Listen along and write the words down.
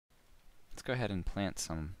let's go ahead and plant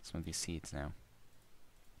some of these seeds now.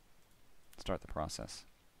 Start the process.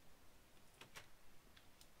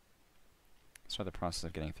 Start the process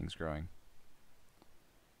of getting things growing.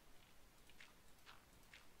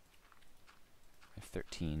 I have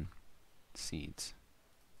 13 seeds.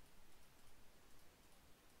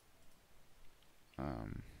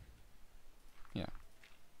 Yeah.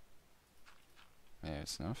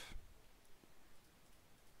 There's enough.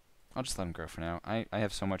 I'll just let them grow for now. I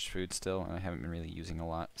have so much food still, and I haven't been really using a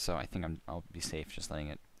lot, so I think I'll be safe just letting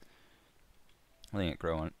it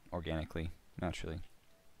grow organically, naturally.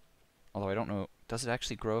 Although I don't know, does it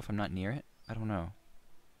actually grow if I'm not near it? I don't know.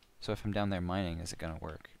 So if I'm down there mining, is it gonna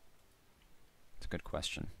work? It's a good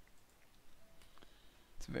question.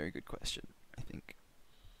 It's a very good question, I think.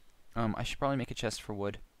 I should probably make a chest for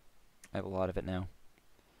wood. I have a lot of it now.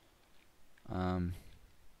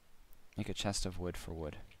 Make a chest of wood for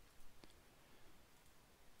wood.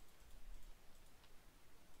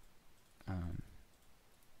 I'm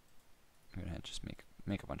gonna just make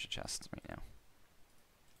a bunch of chests right now.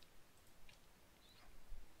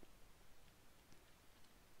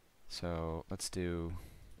 So let's do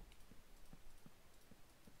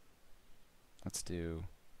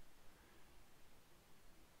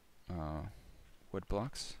wood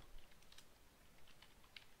blocks.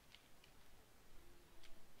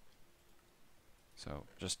 So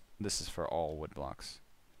just this is for all wood blocks.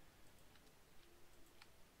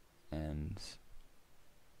 And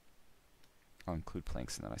I'll include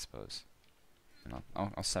planks in that, I suppose. And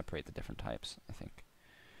I'll separate the different types, I think.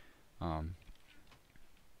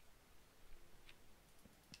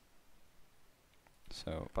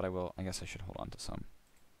 But I guess I should hold on to some.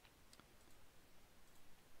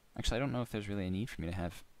 Actually, I don't know if there's really a need for me to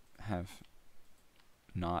have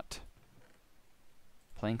not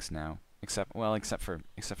planks now, except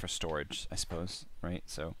for storage, I suppose, right?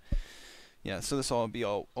 So yeah, so this will be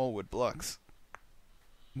all wood blocks.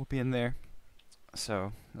 Will be in there,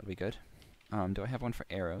 so that'll be good. Do I have one for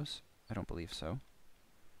arrows? I don't believe so.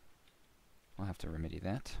 I'll have to remedy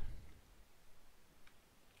that.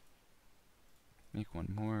 Make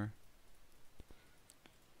one more.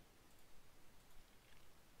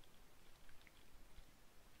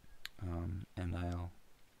 And I'll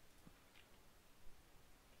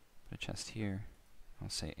put a chest here. I'll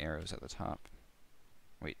say arrows at the top.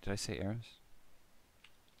 Wait, did I say arrows?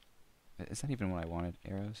 Is that even what I wanted?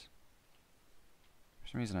 Arrows? For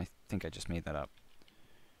some reason I think I just made that up.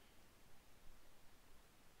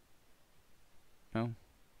 No?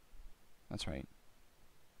 That's right.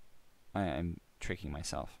 I'm tricking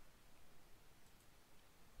myself.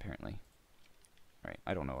 Apparently. Right,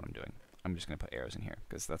 I don't know what I'm doing. I'm just going to put arrows in here,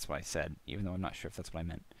 because that's what I said, even though I'm not sure if that's what I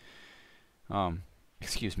meant.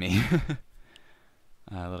 Excuse me.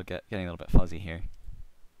 Getting a little bit fuzzy here.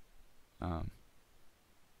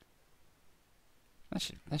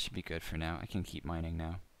 That should be good for now. I can keep mining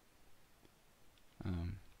now.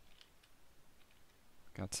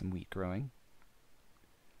 Got some wheat growing.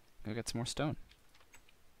 Go get some more stone.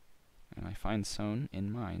 And I find stone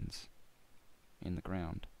in mines, in the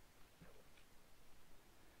ground.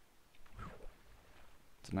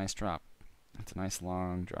 It's a nice drop. It's a nice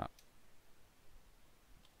long drop.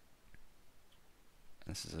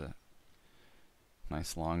 This is a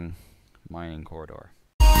nice long mining corridor.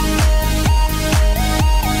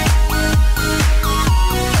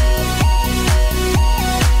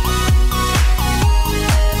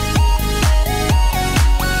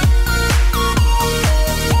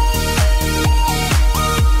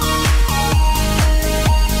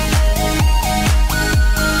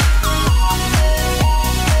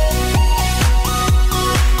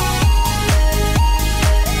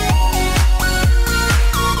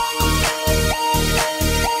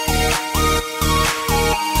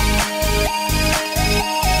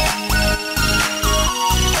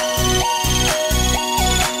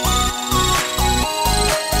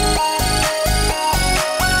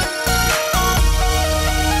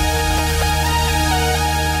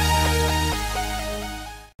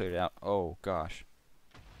 Cleared it out. Oh gosh.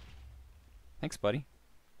 Thanks, buddy.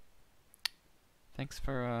 Thanks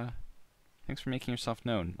for making yourself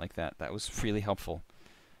known like that. That was really helpful.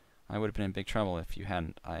 I would have been in big trouble if you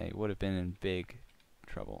hadn't. I would have been in big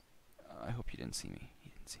trouble. I hope you didn't see me. You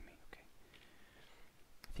didn't see me. Okay.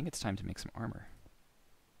 I think it's time to make some armor.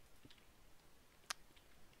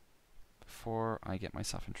 Before I get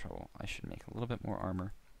myself in trouble, I should make a little bit more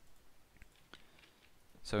armor.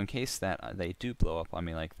 So in case that they do blow up on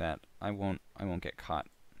me like that, I won't get caught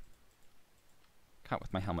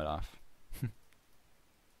with my helmet off.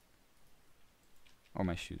 Or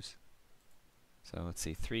my shoes. So let's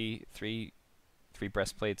see, three 3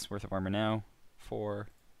 breastplates worth of armor now. 4,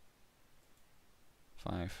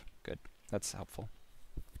 5. Good. That's helpful.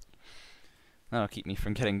 That'll keep me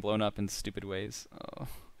from getting blown up in stupid ways. Oh.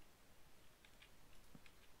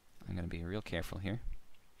 I'm gonna be real careful here.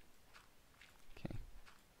 Okay.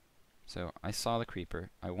 So I saw the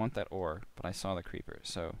creeper. I want that ore, but I saw the creeper.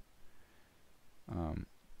 So I'm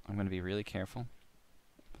gonna be really careful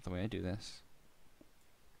with the way I do this.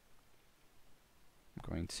 I'm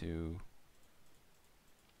going to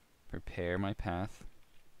prepare my path.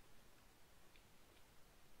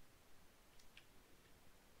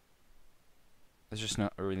 There's just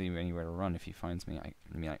not really anywhere to run if he finds me. I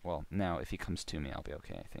mean, well, now if he comes to me, I'll be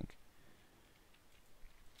okay, I think.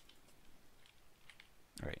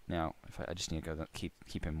 All right, now if I just need to go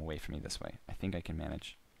keep him away from me this way. I think I can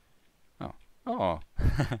manage. Oh, oh!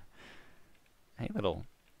 Hey, little.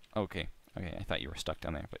 Okay, okay. I thought you were stuck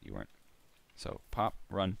down there, but you weren't. So pop,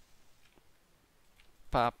 run.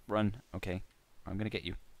 Pop, run. Okay, I'm gonna get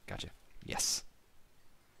you. Gotcha. Yes.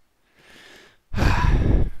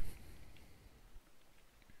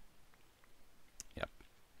 Yep,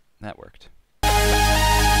 that worked.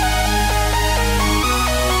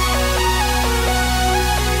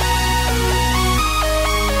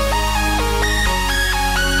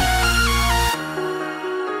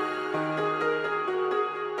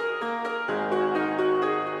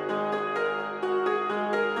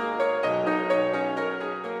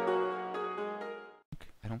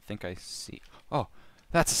 I don't think I see. Oh,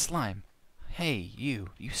 that's a slime. Hey, you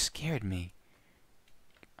scared me.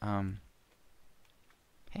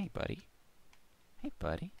 Hey, buddy. Hey,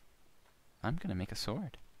 buddy. I'm gonna make a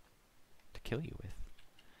sword to kill you with.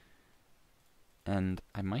 And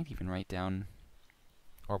I might even write down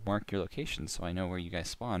or mark your location so I know where you guys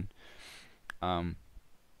spawn.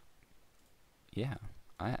 Yeah,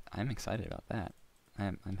 I'm excited about that.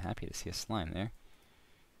 I'm happy to see a slime there.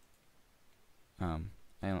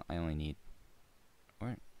 I only need.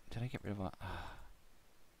 Or did I get rid of a?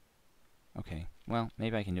 Okay. Well,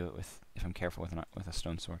 maybe I can do it if I'm careful with a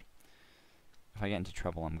stone sword. If I get into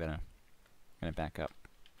trouble, I'm gonna back up.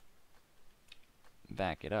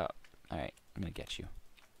 Back it up. All right, I'm gonna get you.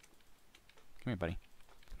 Come here, buddy.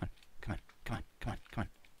 Come on, come on, come on, come on, come on.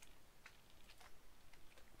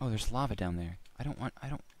 Oh, there's lava down there. I don't want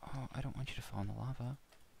you to fall in the lava.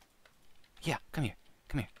 Yeah, come here,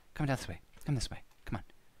 come here, come down this way, come this way. Come on,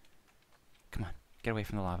 come on, get away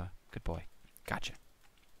from the lava. Good boy. Gotcha,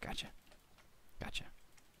 gotcha, gotcha.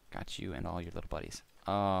 Got you and all your little buddies.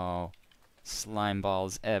 Oh, slime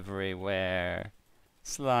balls everywhere.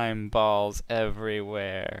 Slime balls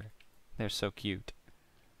everywhere. They're so cute.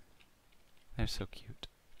 They're so cute.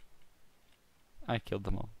 I killed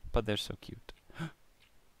them all, but they're so cute.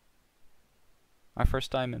 Our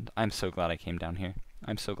first diamond. I'm so glad I came down here.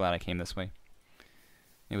 I'm so glad I came this way.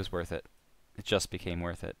 It was worth it. It just became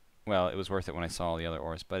worth it. Well, it was worth it when I saw all the other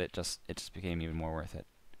ores, but it just became even more worth it.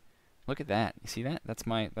 Look at that. You see that? That's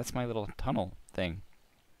my little tunnel thing.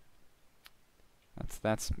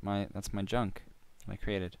 That's my junk that I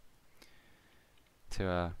created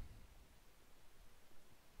to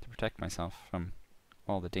protect myself from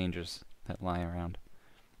all the dangers that lie around.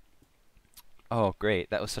 Oh, great.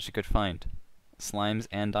 That was such a good find. Slimes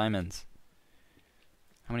and diamonds.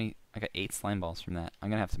 How many? I got 8 slime balls from that. I'm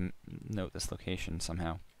gonna have to note this location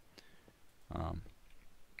somehow.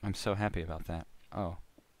 I'm so happy about that. Oh,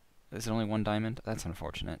 is it only 1 diamond? That's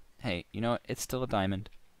unfortunate. Hey, you know what? It's still a diamond.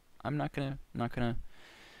 I'm not gonna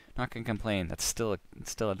complain. That's still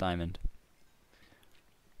a diamond.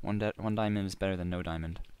 One diamond is better than no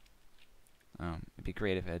diamond. It'd be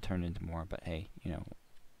great if it had turned into more, but hey, you know,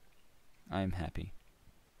 I'm happy.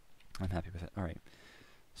 I'm happy with it. All right.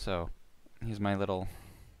 So here's my little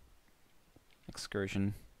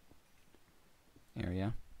excursion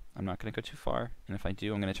area. I'm not going to go too far, and if I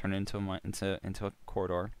do, I'm going to turn it into a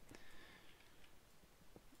corridor.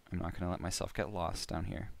 I'm not going to let myself get lost down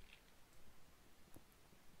here.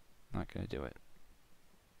 Not going to do it.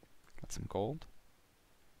 Got some gold.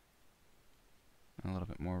 And a little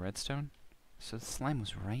bit more redstone. So the slime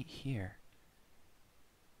was right here.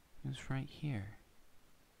 It was right here.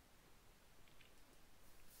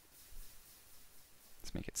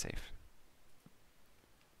 Let's make it safe.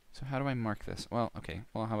 So how do I mark this? Well, okay.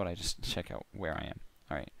 Well, how about I just check out where I am?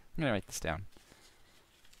 Alright, I'm gonna write this down.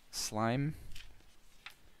 Slime.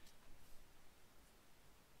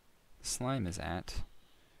 Slime is at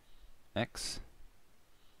x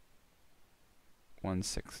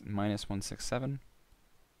minus 167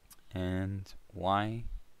 and y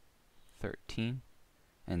 13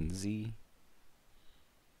 and z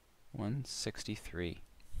 163.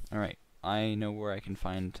 Alright, I know where I can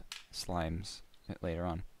find slimes later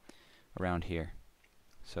on around here.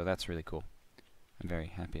 So that's really cool. I'm very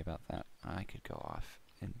happy about that. I could go off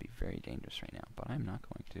and be very dangerous right now, but I'm not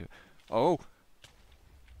going to. Oh!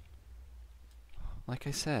 Like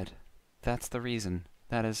I said, that's the reason.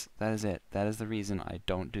 That is it. That is the reason I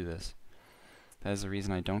don't do this. That is the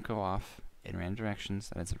reason I don't go off in random directions.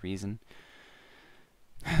 That is the reason.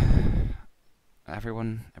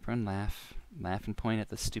 Everyone laugh and point at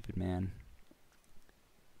this stupid man,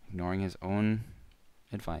 ignoring his own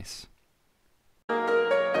advice.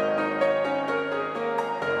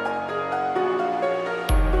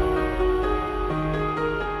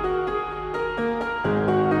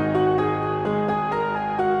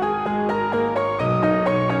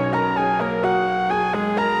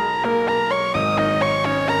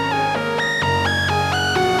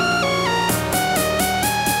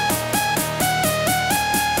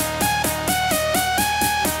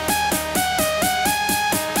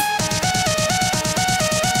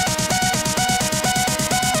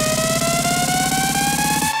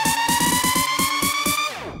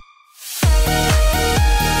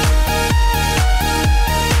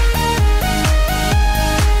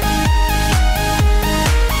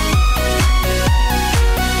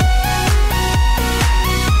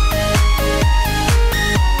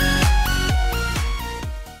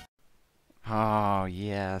 Oh,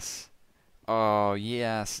 yes. Oh,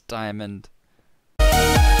 yes, diamond.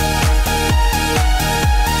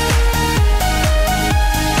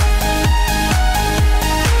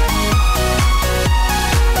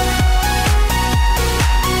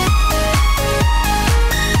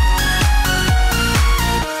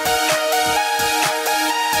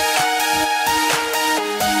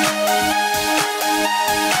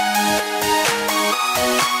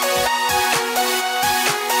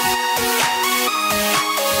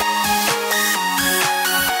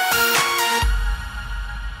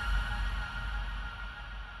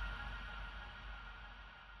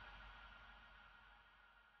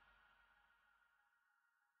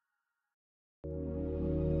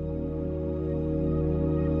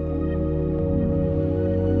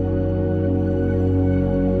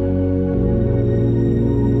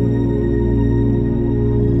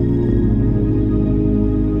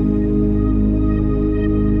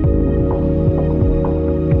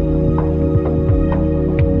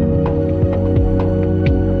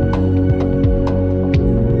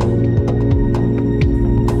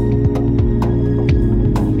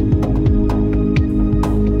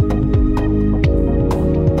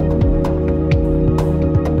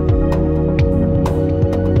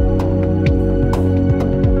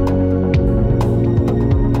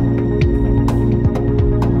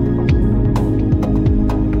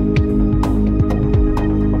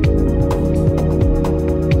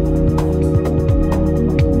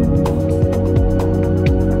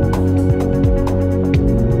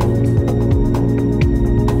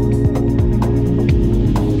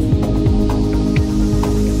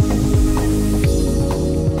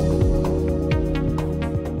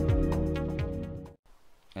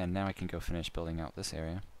 And now I can go finish building out this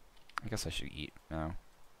area. I guess I should eat now.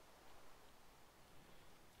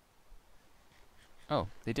 Oh,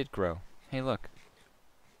 they did grow. Hey, look.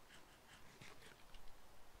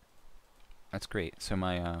 That's great. So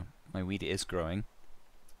my my wheat is growing.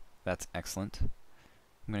 That's excellent.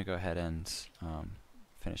 I'm gonna go ahead and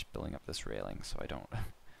finish building up this railing so I don't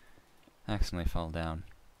accidentally fall down.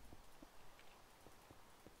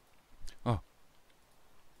 Oh,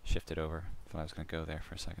 shifted over. Thought I was gonna go there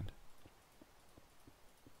for a second.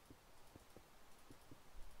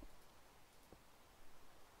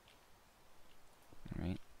 All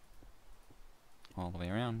right, all the way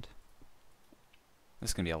around. This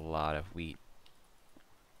is gonna be a lot of wheat.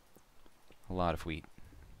 A lot of wheat.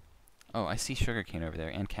 Oh, I see sugarcane over there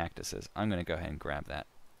and cactuses. I'm gonna go ahead and grab that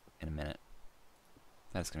in a minute.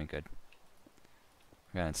 That's gonna be good.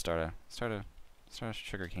 Go ahead and start a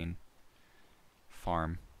sugarcane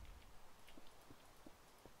farm.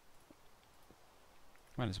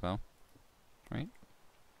 Might as well, right?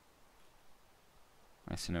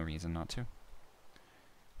 I see no reason not to. In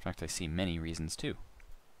fact, I see many reasons too.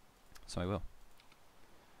 So I will.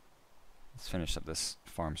 Let's finish up this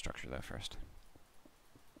farm structure though first.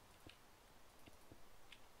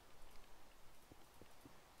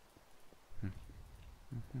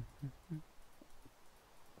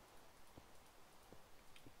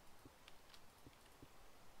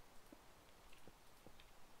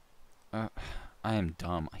 I am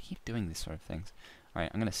dumb. I keep doing these sort of things.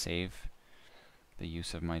 Alright, I'm gonna save the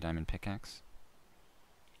use of my diamond pickaxe.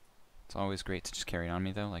 It's always great to just carry it on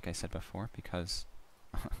me though, like I said before, because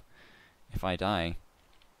if I die,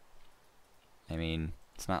 I mean,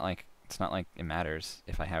 it's not like It's not like it matters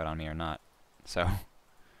if I have it on me or not. So,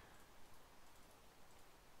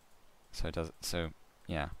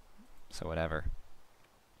 yeah. So whatever.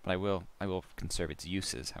 But I will conserve its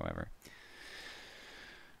uses, however.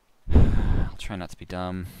 I'll try not to be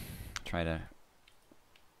dumb. Try to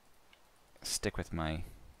stick with my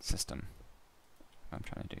system. What I'm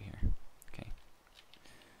trying to do here. Okay.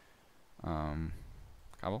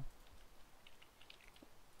 Cobble.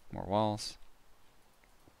 More walls.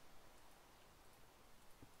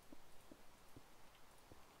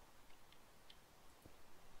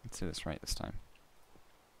 Let's do this right this time.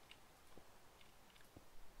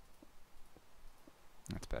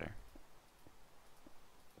 That's better.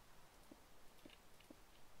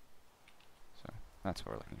 So, that's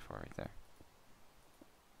what we're looking for right there.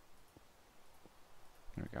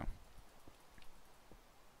 There we go.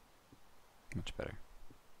 Much better.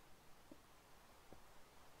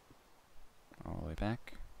 All the way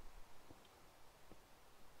back.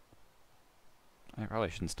 I probably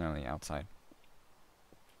shouldn't stand on the outside.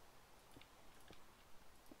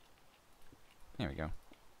 There we go.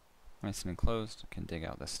 Nice and enclosed. Can dig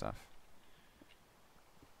out this stuff.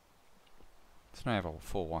 So now I have a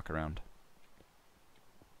full walk around.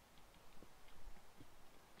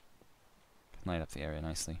 Can light up the area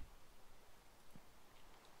nicely.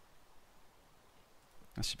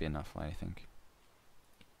 That should be enough light, I think.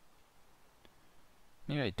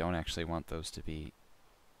 Maybe I don't actually want those to be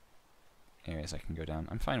areas I can go down.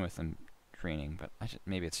 I'm fine with them draining, but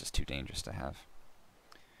maybe it's just too dangerous to have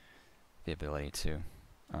the ability to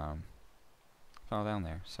fall down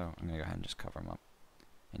there. So I'm going to go ahead and just cover them up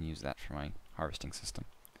and use that for my harvesting system.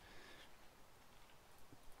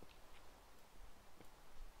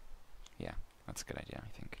 Yeah, that's a good idea, I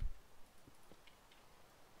think.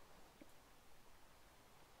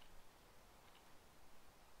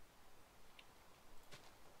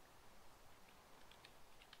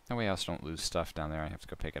 That way I also don't lose stuff down there. I have to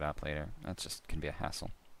go pick it up later. That just can be a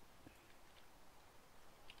hassle.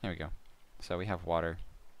 There we go. So we have water.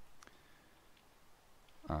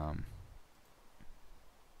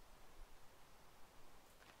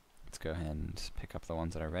 Let's go ahead and pick up the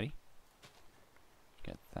ones that are ready.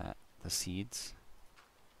 Get that. The seeds.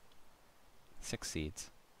 6 seeds.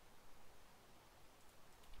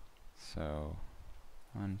 So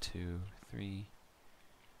 1, 2, 3.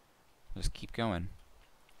 Just keep going.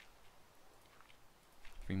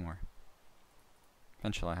 3 more.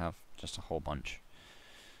 Eventually I have just a whole bunch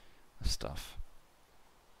of stuff.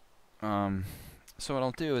 So what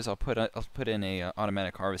I'll do is I'll put in a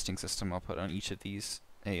automatic harvesting system. I'll put on each of these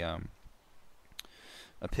a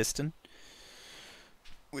piston,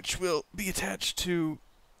 which will be attached to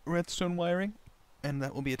redstone wiring, and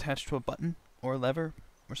that will be attached to a button or a lever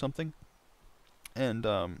or something, and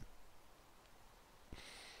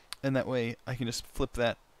that way I can just flip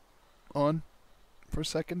that on for a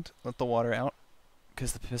second, let the water out,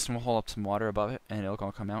 because the piston will hold up some water above it, and it'll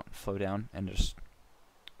all come out and flow down and just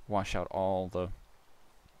wash out all the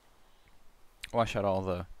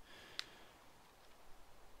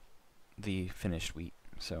finished wheat.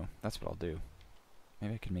 So that's what I'll do.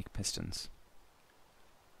 Maybe I can make pistons.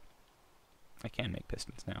 I can make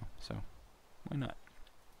pistons now, so why not?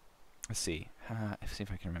 Let's see. Let's see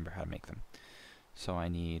if I can remember how to make them. So I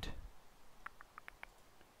need...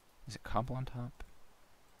 Is it cobble on top?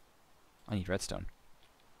 I need redstone.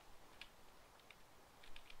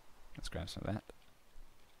 Let's grab some of that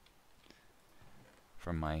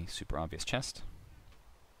from my super obvious chest.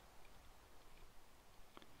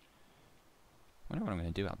 I wonder what I'm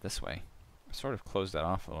going to do out this way. I sort of closed that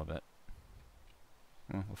off a little bit.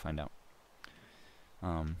 Well, we'll find out.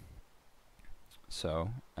 So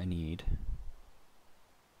I need...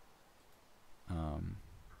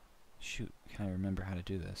 shoot, can I remember how to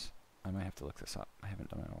do this? I might have to look this up. I haven't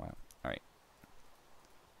done it in a while. Alright.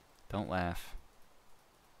 Don't laugh.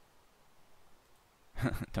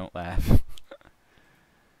 Don't laugh.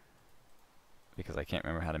 Because I can't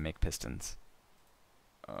remember how to make pistons.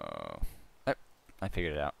 Oh. I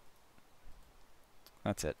figured it out.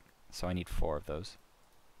 That's it. So I need 4 of those.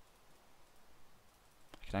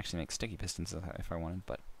 I could actually make sticky pistons if I wanted,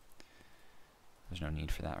 but there's no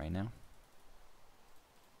need for that right now.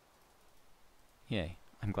 Yay.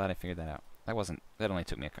 I'm glad I figured that out. That only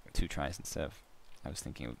took me 2 tries instead of... I was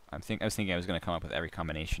thinking I was going to come up with every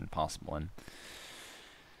combination possible, and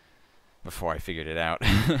before I figured it out.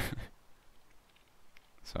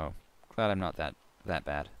 So, glad I'm not that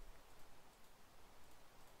bad.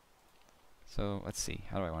 So, let's see.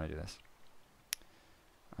 How do I want to do this?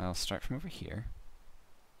 I'll start from over here.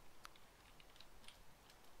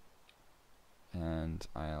 And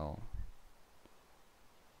I'll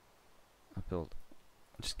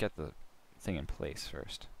just get the thing in place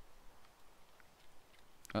first.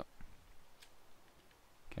 Oh,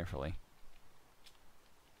 carefully.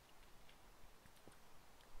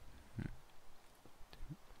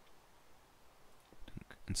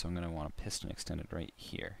 And so I'm going to want a piston extended right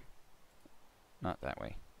here. Not that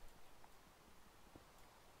way.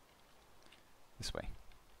 This way.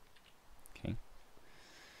 Okay.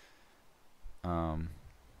 Well,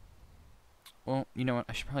 you know what?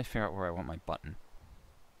 I should probably figure out where I want my button.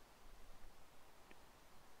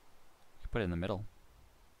 Put it in the middle.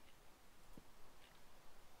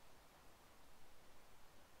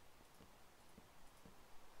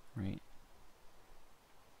 Right.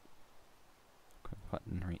 Put a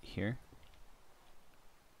button right here.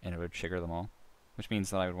 And it would trigger them all. Which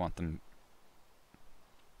means that I would want them...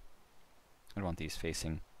 I'd want these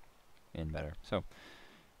facing in better. So,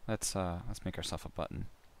 let's make ourselves a button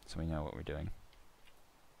so we know what we're doing.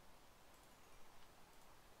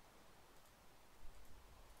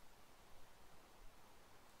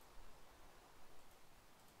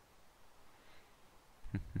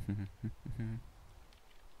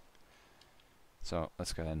 So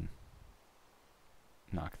let's go ahead and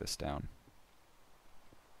knock this down.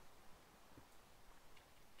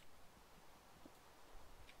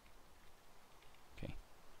 Okay.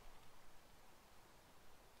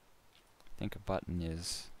 I think a button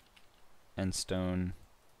is end stone,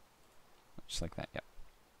 just like that, yep.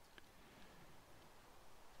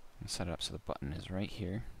 And set it up so the button is right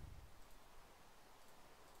here.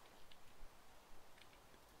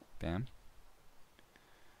 Bam.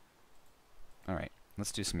 Alright,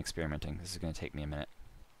 let's do some experimenting. This is going to take me a minute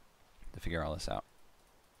to figure all this out.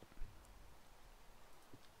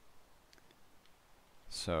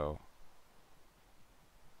 So,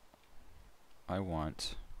 I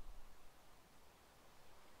want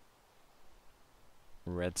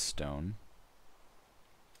redstone.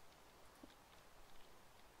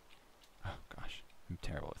 Oh gosh, I'm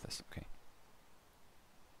terrible with this. Okay.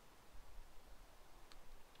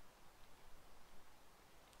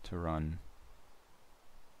 To run.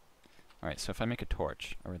 Alright, so if I make a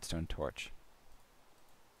torch, a redstone torch,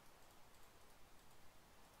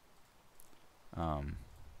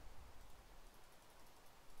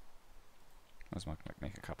 let's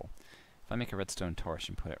make a couple. If I make a redstone torch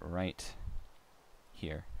and put it right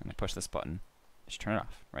here, and I push this button, it should turn it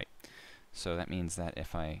off, right? So that means that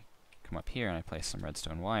if I come up here and I place some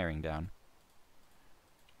redstone wiring down,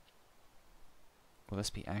 will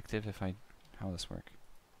this be active if I... how will this work?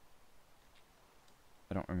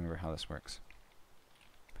 I don't remember how this works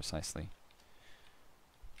precisely.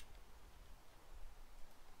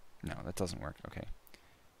 No, that doesn't work. Okay.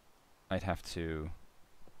 I'd have to...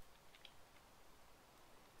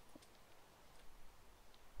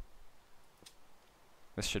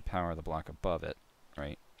 This should power the block above it,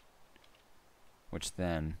 right? Which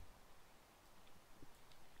then,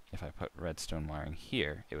 if I put redstone wiring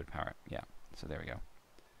here, it would power it. Yeah, so there we go.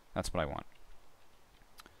 That's what I want.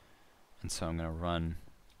 And so I'm going to run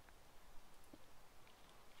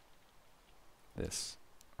this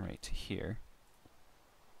right to here.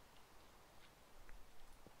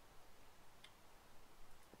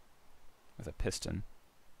 With a piston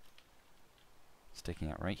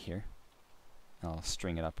sticking out right here. I'll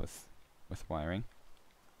string it up with wiring.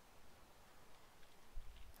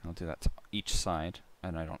 I'll do that to each side,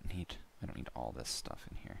 and I don't need all this stuff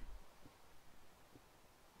in here.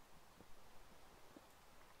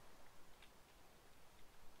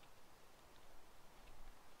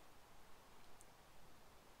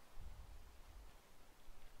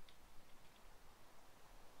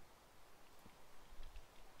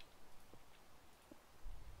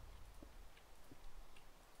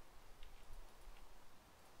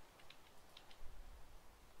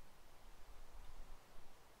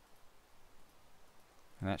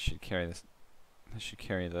 And that should carry this. That should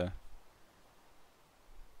carry the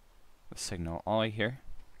signal all the way here.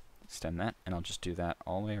 Extend that, and I'll just do that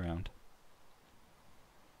all the way around.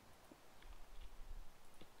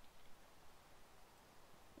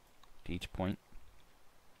 To each point.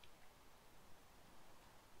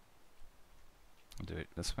 I'll do it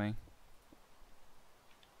this way.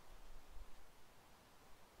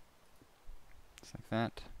 Just like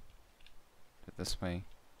that. Do it this way.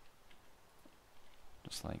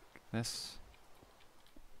 Just like this.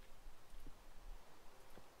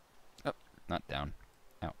 Oh, not down.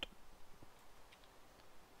 Out.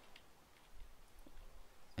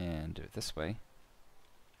 And do it this way.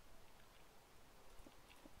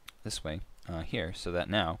 This way. Here, so that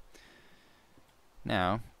now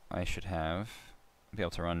I should be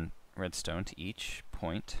able to run redstone to each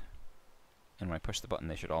point, and when I push the button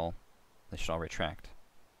they should all they should all retract,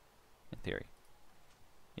 in theory.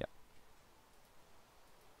 Yep.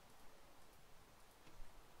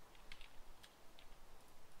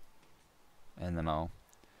 And then I'll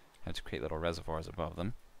have to create little reservoirs above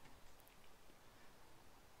them,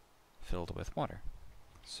 filled with water.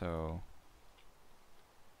 So,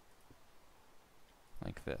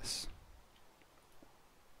 like this.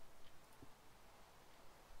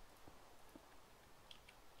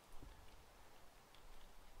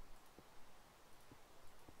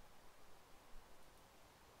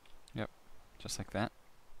 Yep, just like that.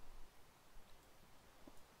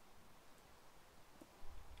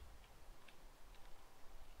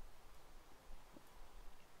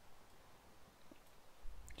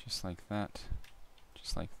 Just like that.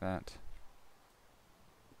 Just like that.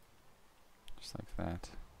 Just like that.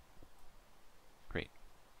 Great.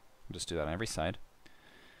 I'll just do that on every side.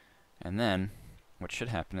 And then, what should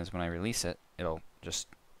happen is when I release it, it'll just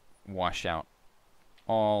wash out.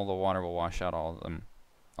 All the water will wash out all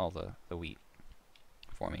the wheat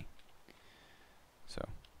for me. So,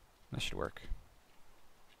 that should work.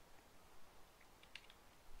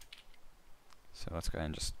 So let's go ahead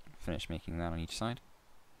and just finish making that on each side.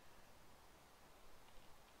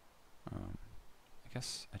 I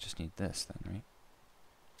guess I just need this then, right?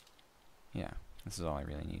 Yeah, this is all I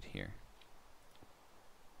really need here.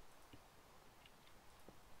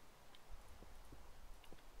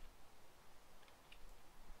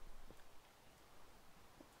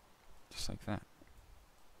 Just like that.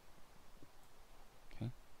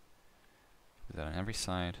 Okay. Do that on every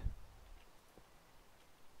side.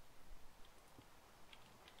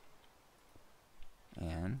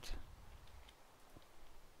 And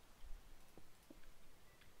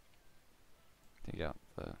dig out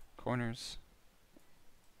the corners.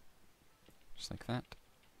 Just like that.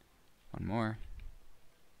 One more.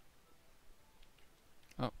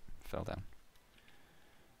 Oh, fell down.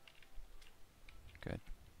 Good.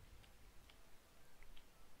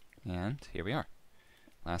 And here we are.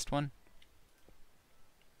 Last one.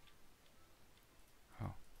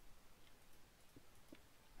 Oh.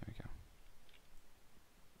 There we go.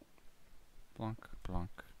 Blanc, blanc.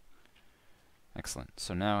 Excellent.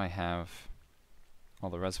 So now I have all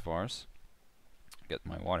the reservoirs. Get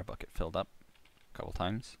my water bucket filled up a couple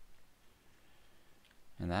times.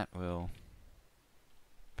 And that will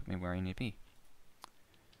put me where I need to be.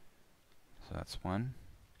 So that's one.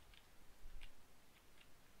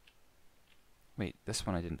 Wait, this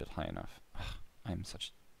one I didn't build high enough. Ugh, I'm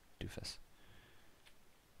such a doofus.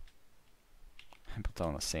 I built it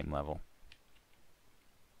on the same level.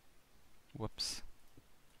 Whoops.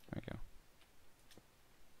 There we go.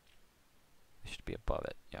 It should be above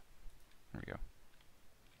it. Yep. There we go.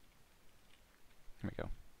 There we go.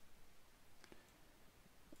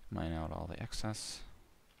 Mine out all the excess.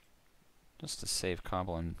 Just to save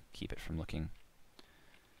cobble and keep it from looking...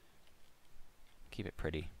 keep it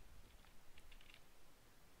pretty.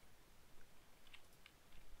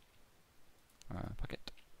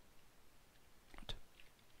 Bucket. What?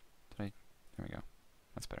 Did I... There we go.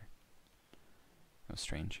 That's better. That was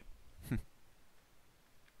strange. There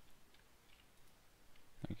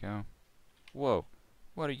we go. Whoa!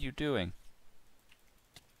 What are you doing?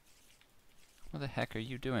 What the heck are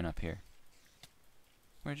you doing up here?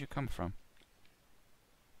 Where'd you come from?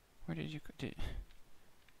 Where did you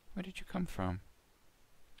where did you come from?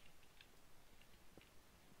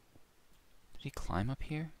 Did he climb up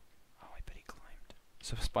here? Oh, I bet he climbed.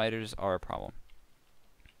 So spiders are a problem.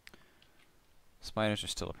 Spiders are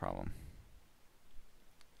still a problem.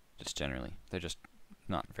 Just generally. They're just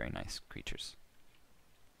not very nice creatures.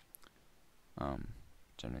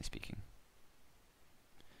 Generally speaking.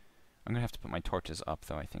 I'm gonna have to put my torches up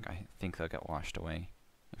though. I think they'll get washed away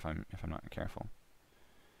if I'm not careful.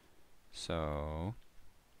 So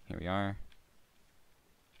here we are.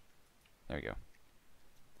 There we go.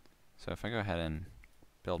 So if I go ahead and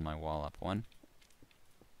build my wall up one.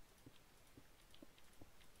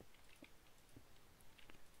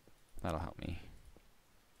 That'll help me.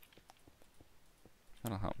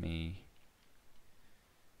 That'll help me.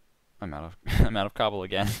 I'm out of I'm out of cobble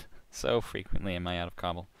again. So frequently am I out of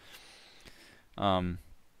cobble.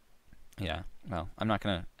 Yeah, well, I'm not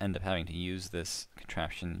going to end up having to use this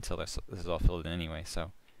contraption until this is all filled in anyway,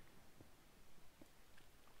 so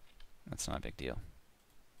that's not a big deal.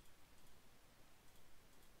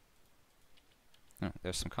 Oh,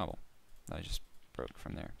 there's some cobble that I just broke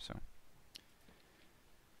from there, so.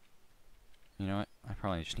 You know what? I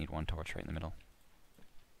probably just need one torch right in the middle.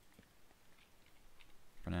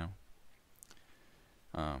 For now.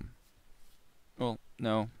 Well,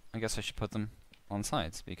 no, I guess I should put them on the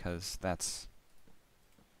sides, because that's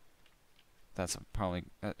that's probably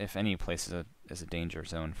if any place is a danger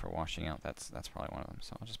zone for washing out, that's probably one of them.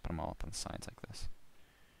 So I'll just put them all up on the sides like this.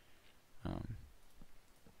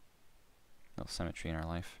 Little symmetry in our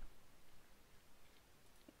life.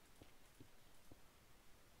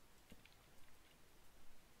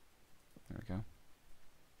 There we go.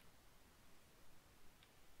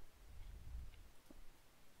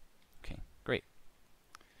 Okay, great.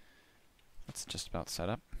 That's just about set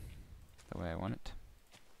up the way I want it.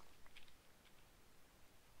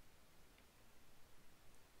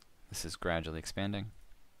 This is gradually expanding,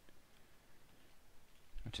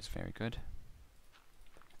 which is very good.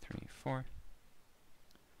 3, 4.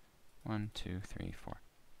 1, 2, 3, 4.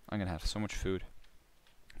 I'm gonna have so much food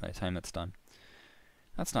by the time that's done.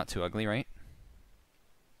 That's not too ugly, right?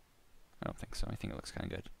 I don't think so. I think it looks kind of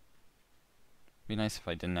good. It'd be nice if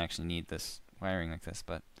I didn't actually need this wiring like this,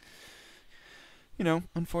 but you know,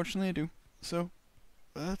 unfortunately I do. So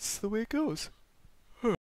that's the way it goes.